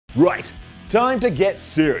Right, time to get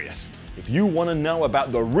serious. If you want to know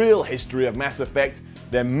about the real history of Mass Effect,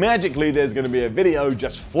 then magically there's going to be a video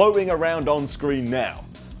just floating around on screen now.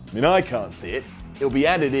 I mean, I can't see it. It'll be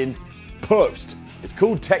added in post. It's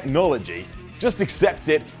called technology. Just accept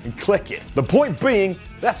it and click it. The point being,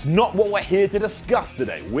 that's not what we're here to discuss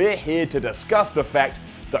today. We're here to discuss the fact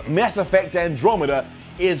that Mass Effect Andromeda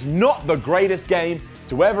is not the greatest game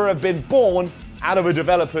to ever have been born out of a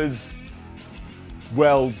developer's,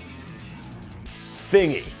 well,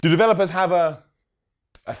 thingy. Do developers have a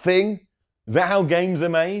thing? Is that how games are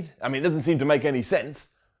made? I mean, it doesn't seem to make any sense,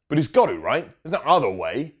 but it's got to, right? There's no other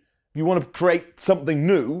way. If you want to create something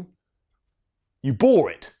new, you bore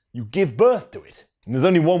it. You give birth to it. And there's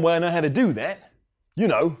only one way I know how to do that. You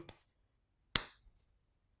know.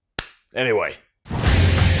 Anyway.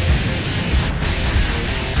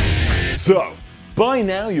 So, by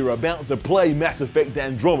now you're about to play Mass Effect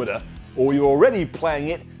Andromeda, or you're already playing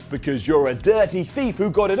it because you're a dirty thief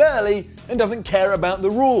who got it early and doesn't care about the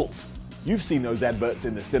rules. You've seen those adverts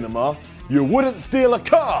in the cinema. You wouldn't steal a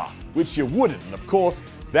car, which you wouldn't, and of course,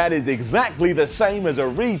 that is exactly the same as a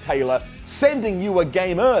retailer sending you a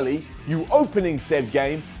game early, you opening said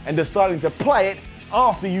game, and deciding to play it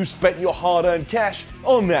after you spent your hard-earned cash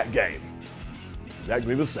on that game.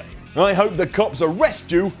 Exactly the same. I hope the cops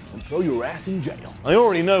arrest you and throw your ass in jail. I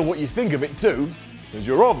already know what you think of it too, because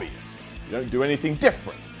you're obvious. You don't do anything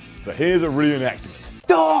different. So here's a reenactment.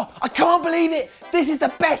 Oh, I can't believe it! This is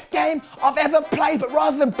the best game I've ever played, but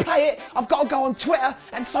rather than play it, I've got to go on Twitter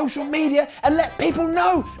and social media and let people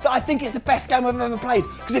know that I think it's the best game I've ever played.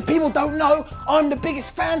 Because if people don't know I'm the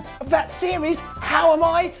biggest fan of that series, how am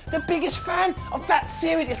I the biggest fan of that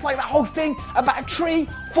series? It's like that whole thing about a tree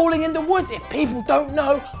falling in the woods. If people don't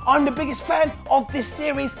know I'm the biggest fan of this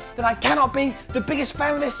series, then I cannot be the biggest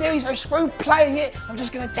fan of this series, so screw playing it. I'm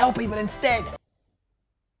just going to tell people instead.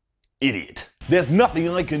 Idiot. There's nothing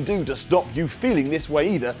I can do to stop you feeling this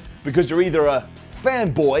way either, because you're either a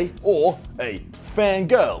fanboy or a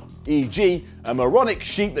fangirl, e.g. a moronic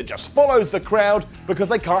sheep that just follows the crowd because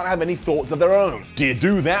they can't have any thoughts of their own. Do you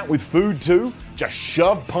do that with food too? Just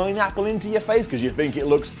shove pineapple into your face because you think it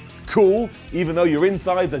looks cool, even though your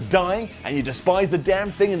insides are dying and you despise the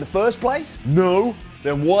damn thing in the first place? No?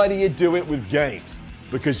 Then why do you do it with games?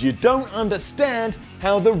 Because you don't understand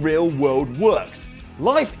how the real world works.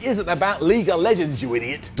 Life isn't about League of Legends, you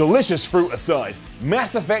idiot. Delicious fruit aside,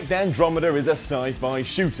 Mass Effect Andromeda is a sci-fi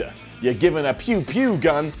shooter. You're given a pew-pew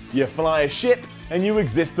gun, you fly a ship, and you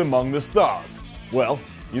exist among the stars. Well,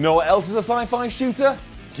 you know what else is a sci-fi shooter?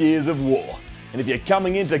 Gears of War. And if you're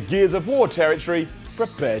coming into Gears of War territory,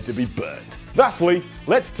 prepare to be burned. Thusly,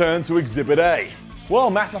 let's turn to Exhibit A. While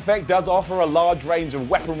Mass Effect does offer a large range of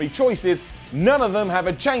weaponry choices, none of them have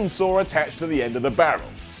a chainsaw attached to the end of the barrel.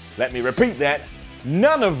 Let me repeat that.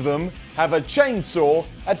 None of them have a chainsaw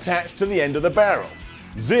attached to the end of the barrel.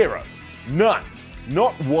 Zero. None.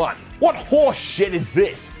 Not one. What horse shit is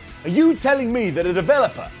this? Are you telling me that a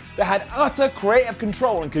developer that had utter creative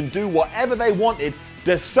control and could do whatever they wanted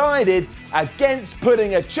decided against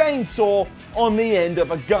putting a chainsaw on the end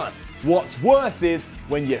of a gun? What's worse is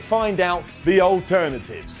when you find out the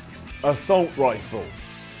alternatives. Assault rifle,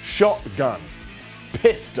 shotgun,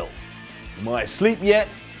 pistol. Am I asleep yet?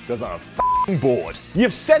 Because I'm bored.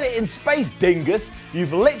 You've said it in space, dingus.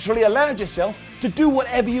 You've literally allowed yourself to do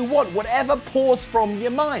whatever you want, whatever pours from your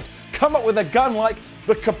mind. Come up with a gun like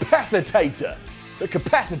the capacitator that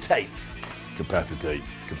capacitates. Capacitate,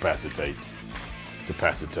 capacitate,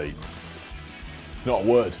 capacitate. It's not a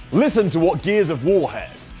word. Listen to what Gears of War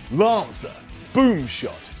has. Lancer,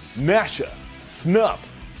 Boomshot, Gnasher, Snub,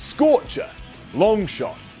 Scorcher,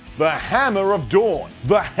 Longshot, the Hammer of Dawn.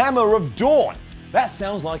 The Hammer of Dawn. That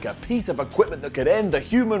sounds like a piece of equipment that could end the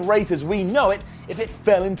human race as we know it if it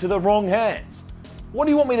fell into the wrong hands. What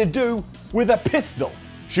do you want me to do with a pistol?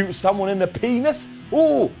 Shoot someone in the penis?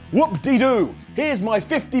 Ooh, whoop-de-doo. Here's my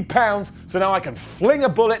 £50 so now I can fling a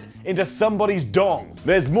bullet into somebody's dong.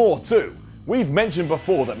 There's more too. We've mentioned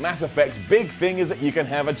before that Mass Effect's big thing is that you can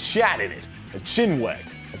have a chat in it, a chinwag,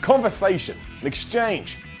 a conversation, an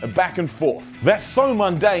exchange, a back and forth. That's so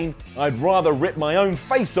mundane, I'd rather rip my own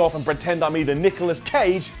face off and pretend I'm either Nicolas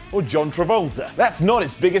Cage or John Travolta. That's not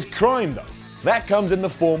its biggest crime though. That comes in the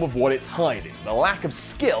form of what it's hiding, the lack of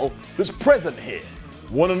skill that's present here.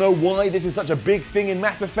 Want to know why this is such a big thing in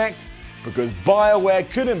Mass Effect? Because BioWare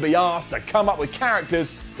couldn't be asked to come up with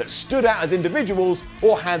characters that stood out as individuals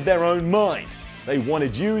or had their own mind. They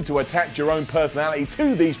wanted you to attach your own personality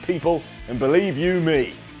to these people, and believe you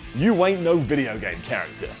me, you ain't no video game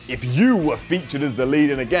character. If you were featured as the lead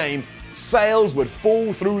in a game, sales would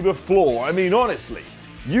fall through the floor. I mean, honestly,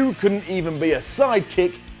 you couldn't even be a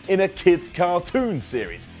sidekick in a kid's cartoon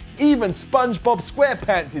series. Even SpongeBob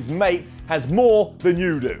SquarePants' mate has more than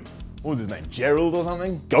you do. What was his name? Gerald or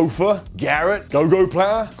something? Gopher? Garrett? Go-Go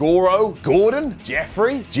Player? Goro? Gordon?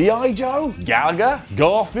 Jeffrey? G.I. Joe? Gallagher?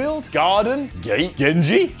 Garfield? Garden? Gate?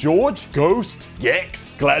 Genji? George? Ghost?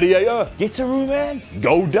 Gex? Gladiator? Gitaru Man?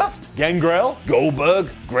 Goldust? Gangrel? Goldberg?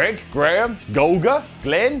 Greg? Graham? Golga?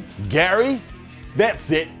 Glenn? Gary? That's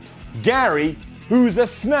it. Gary, who's a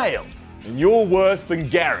snail. And you're worse than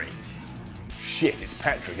Gary. Shit, it's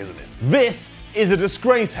Patrick, isn't it? This is a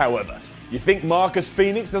disgrace, however. You think Marcus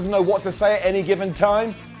Fenix doesn't know what to say at any given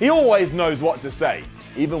time? He always knows what to say,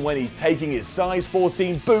 even when he's taking his size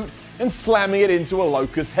 14 boot and slamming it into a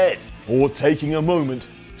locust's head. Or taking a moment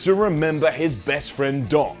to remember his best friend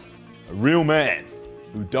Dom, a real man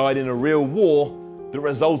who died in a real war that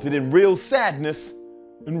resulted in real sadness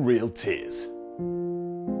and real tears.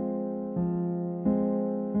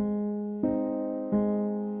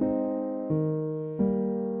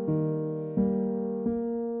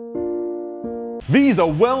 These are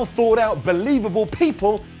well thought out, believable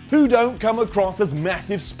people who don't come across as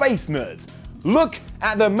massive space nerds. Look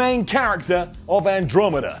at the main character of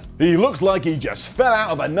Andromeda. He looks like he just fell out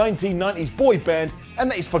of a 1990s boy band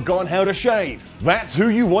and that he's forgotten how to shave. That's who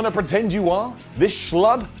you want to pretend you are? This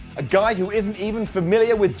schlub? A guy who isn't even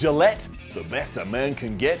familiar with Gillette? The best a man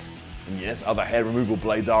can get? And yes, other hair removal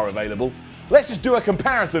blades are available. Let's just do a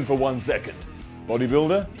comparison for 1 second.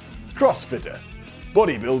 Bodybuilder, CrossFitter.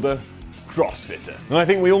 Bodybuilder, CrossFitter. And I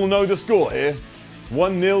think we all know the score here. It's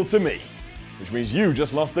 1-0 to me, which means you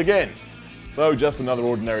just lost again. So just another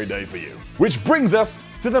ordinary day for you. Which brings us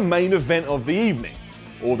to the main event of the evening,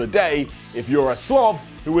 or the day if you're a slob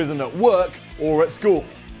who isn't at work or at school.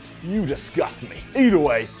 You disgust me. Either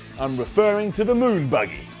way, I'm referring to the moon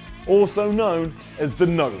buggy, also known as the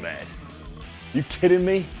Nomad. You kidding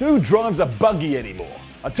me? Who drives a buggy anymore?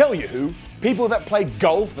 I'll tell you who. People that play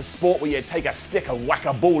golf, a sport where you take a stick and whack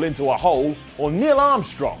a ball into a hole, or Neil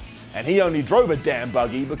Armstrong. And he only drove a damn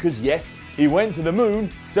buggy because yes, he went to the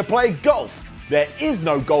moon to play golf. There is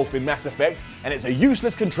no golf in Mass Effect, and it's a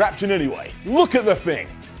useless contraption anyway. Look at the thing.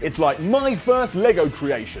 It's like my first Lego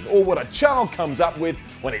creation, or what a child comes up with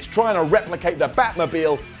when it's trying to replicate the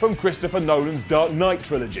Batmobile from Christopher Nolan's Dark Knight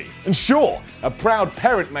trilogy. And sure, a proud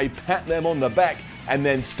parent may pat them on the back and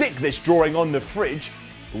then stick this drawing on the fridge,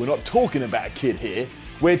 but we're not talking about a kid here.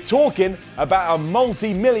 We're talking about a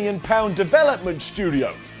multi-million-pound development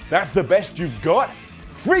studio. That's the best you've got?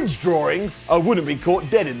 Fridge drawings? I wouldn't be caught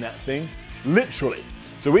dead in that thing. Literally.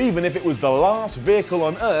 So even if it was the last vehicle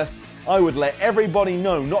on Earth, I would let everybody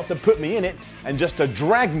know not to put me in it and just to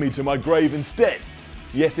drag me to my grave instead.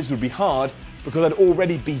 Yes, this would be hard because I'd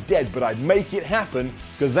already be dead, but I'd make it happen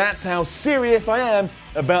because that's how serious I am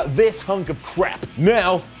about this hunk of crap.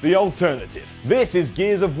 Now, the alternative. This is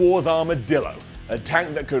Gears of War's Armadillo, a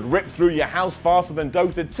tank that could rip through your house faster than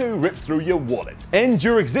Dota 2 rips through your wallet. End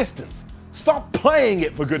your existence. Stop playing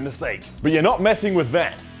it, for goodness sake. But you're not messing with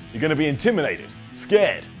that. You're going to be intimidated,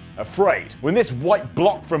 scared, afraid. When this white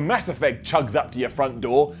block from Mass Effect chugs up to your front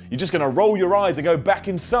door, you're just going to roll your eyes and go back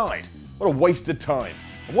inside. What a waste of time.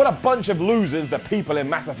 And what a bunch of losers the people in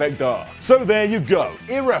Mass Effect are. So there you go,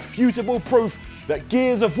 irrefutable proof that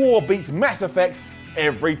Gears of War beats Mass Effect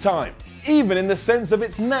every time. Even in the sense of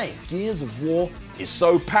its name. Gears of War is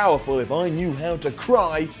so powerful, if I knew how to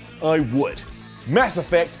cry, I would. Mass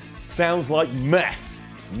Effect sounds like maths.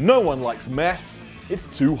 No one likes maths. It's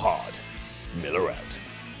too hard. Miller out.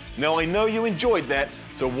 Now I know you enjoyed that,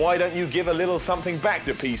 so why don't you give a little something back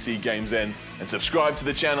to PCGamesN and subscribe to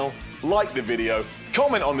the channel, like the video,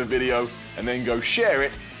 comment on the video, and then go share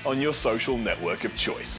it on your social network of choice.